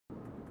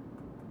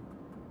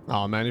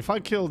Oh man, if I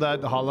kill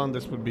that Holland,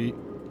 this would be...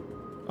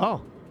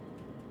 Oh.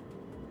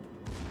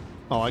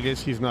 Oh, I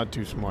guess he's not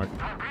too smart.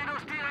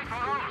 Torpedos direkt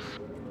voraus.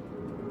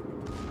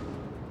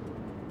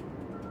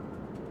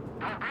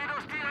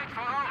 Torpedos direkt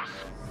voraus.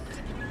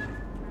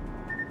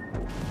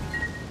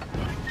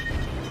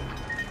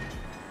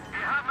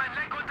 Wir haben ein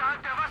Leck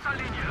unterhalb der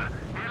Wasserlinie.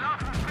 Wir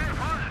laufen schnell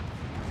voll.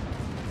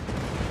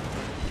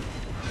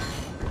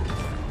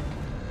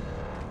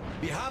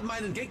 Wir haben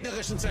einen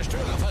gegnerischen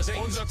Zerstörer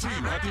versenkt. Unser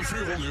Team hat die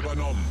Führung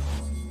übernommen.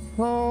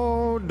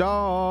 Oh,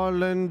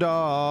 darling,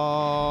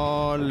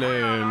 darling.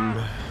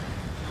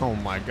 Oh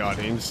my god,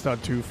 insta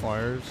 2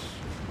 fires.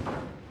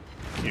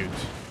 Cute.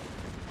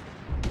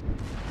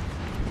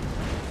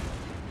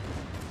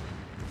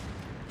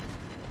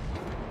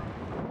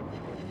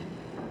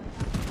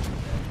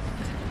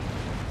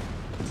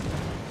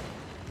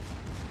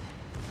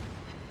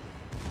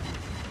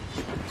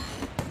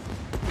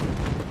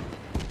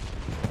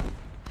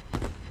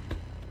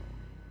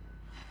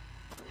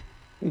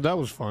 That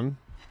was fun.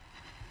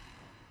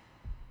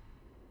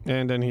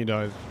 And then he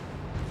dies.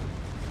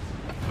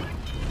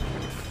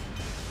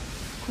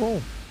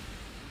 Cool.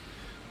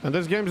 And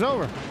this game's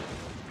over.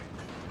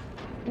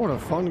 What a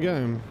fun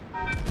game.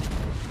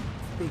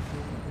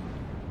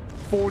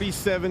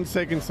 47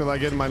 seconds till I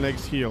get my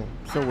next heal.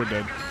 So we're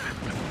dead.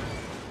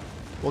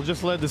 We'll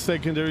just let the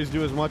secondaries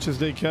do as much as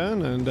they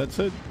can, and that's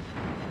it.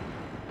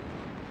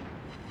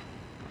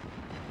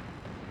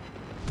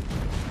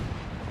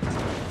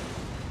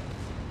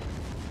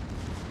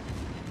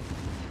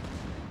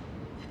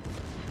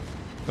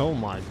 Oh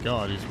my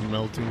god, he's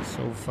melting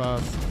so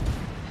fast.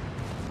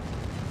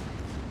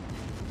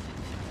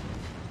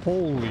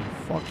 Holy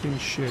fucking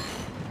shit.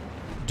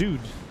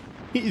 Dude,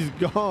 he's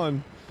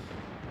gone.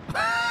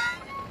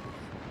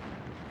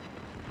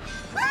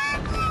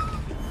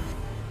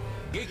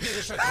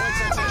 Gegnerischer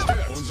Kreuzer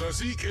zerstört. Unser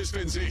Sieg ist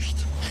in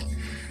Sicht.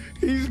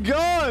 He's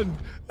gone.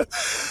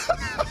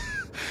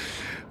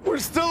 We're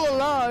still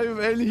alive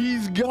and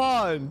he's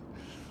gone.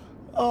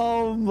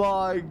 Oh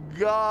my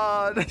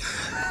god.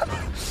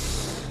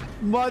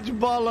 Much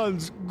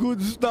balance.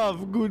 Good stuff.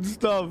 Good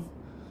stuff.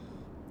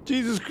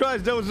 Jesus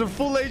Christ, that was a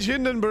full-H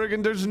Hindenburg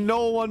and there's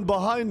no one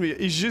behind me.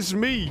 It's just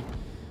me.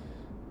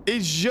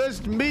 It's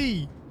just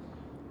me.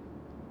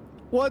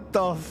 What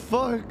the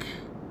fuck?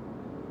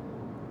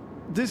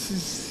 This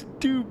is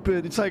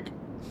stupid. It's like,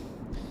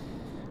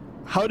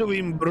 how do we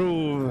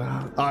improve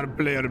our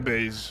player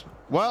base?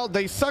 Well,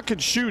 they suck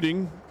at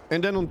shooting,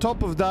 and then on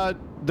top of that,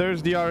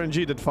 there's the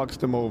RNG that fucks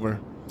them over.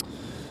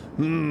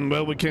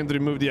 Well, we can't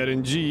remove the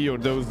RNG, or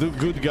those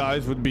good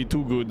guys would be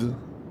too good.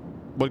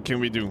 What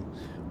can we do?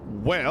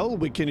 Well,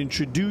 we can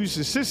introduce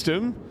a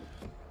system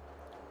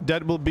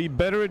that will be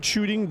better at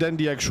shooting than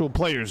the actual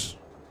players.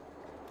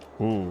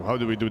 Ooh, how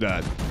do we do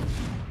that?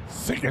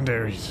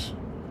 Secondaries.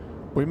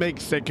 We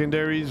make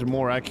secondaries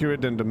more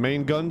accurate than the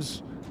main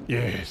guns.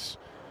 Yes.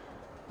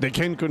 They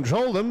can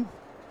control them.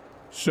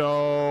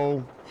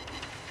 So,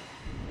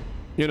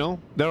 you know,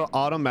 they'll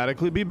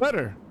automatically be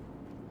better.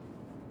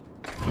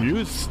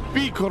 You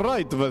speak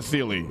right,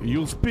 Vasily.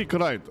 You speak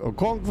right. A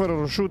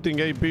Conqueror shooting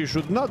AP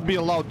should not be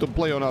allowed to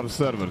play on our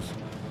servers.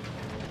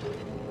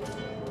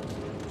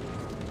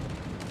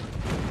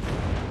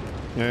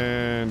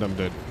 And I'm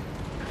dead.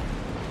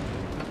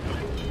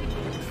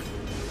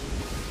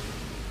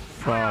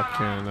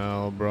 Fucking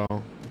hell, bro.